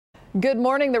Good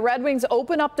morning. The Red Wings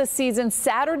open up the season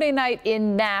Saturday night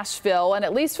in Nashville, and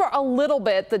at least for a little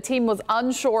bit, the team was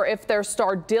unsure if their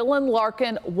star Dylan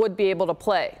Larkin would be able to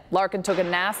play. Larkin took a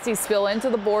nasty spill into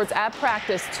the boards at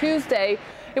practice Tuesday.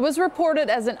 It was reported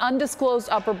as an undisclosed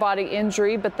upper body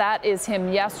injury, but that is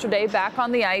him yesterday back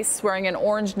on the ice wearing an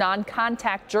orange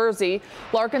non-contact jersey.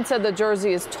 Larkin said the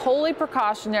jersey is totally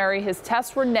precautionary. His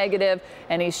tests were negative,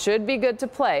 and he should be good to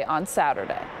play on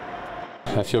Saturday.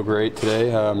 I feel great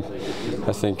today.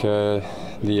 I think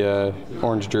the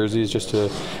orange jersey is just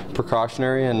a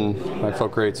precautionary, and I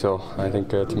felt great. So I think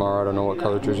tomorrow, I don't know what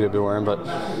color jersey I'll be wearing, but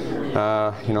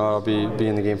I'll be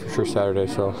in the game for sure Saturday.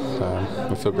 So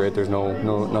I feel great. There's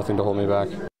nothing to hold me back.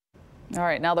 All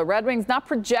right, now the Red Wings not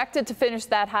projected to finish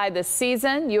that high this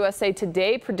season. USA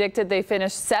Today predicted they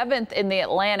finished 7th in the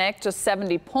Atlantic, just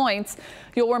 70 points.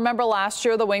 You'll remember last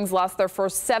year the Wings lost their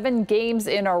first 7 games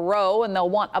in a row, and they'll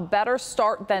want a better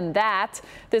start than that.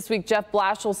 This week, Jeff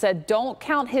Blashill said don't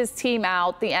count his team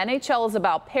out. The NHL is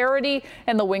about parity,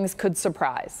 and the Wings could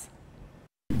surprise.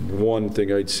 One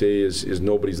thing I'd say is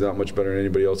nobody's that much better than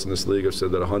anybody else in this league. I've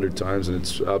said that 100 times, and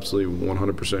it's absolutely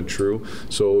 100% true.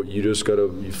 So you just got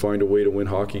to find a way to win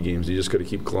hockey games. You just got to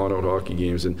keep clawing out hockey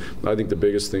games. And I think the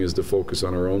biggest thing is to focus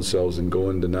on our own selves and go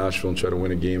into Nashville and try to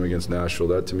win a game against Nashville.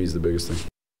 That to me is the biggest thing.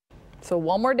 So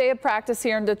one more day of practice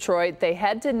here in Detroit. They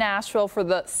head to Nashville for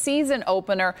the season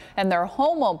opener, and their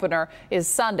home opener is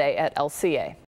Sunday at LCA.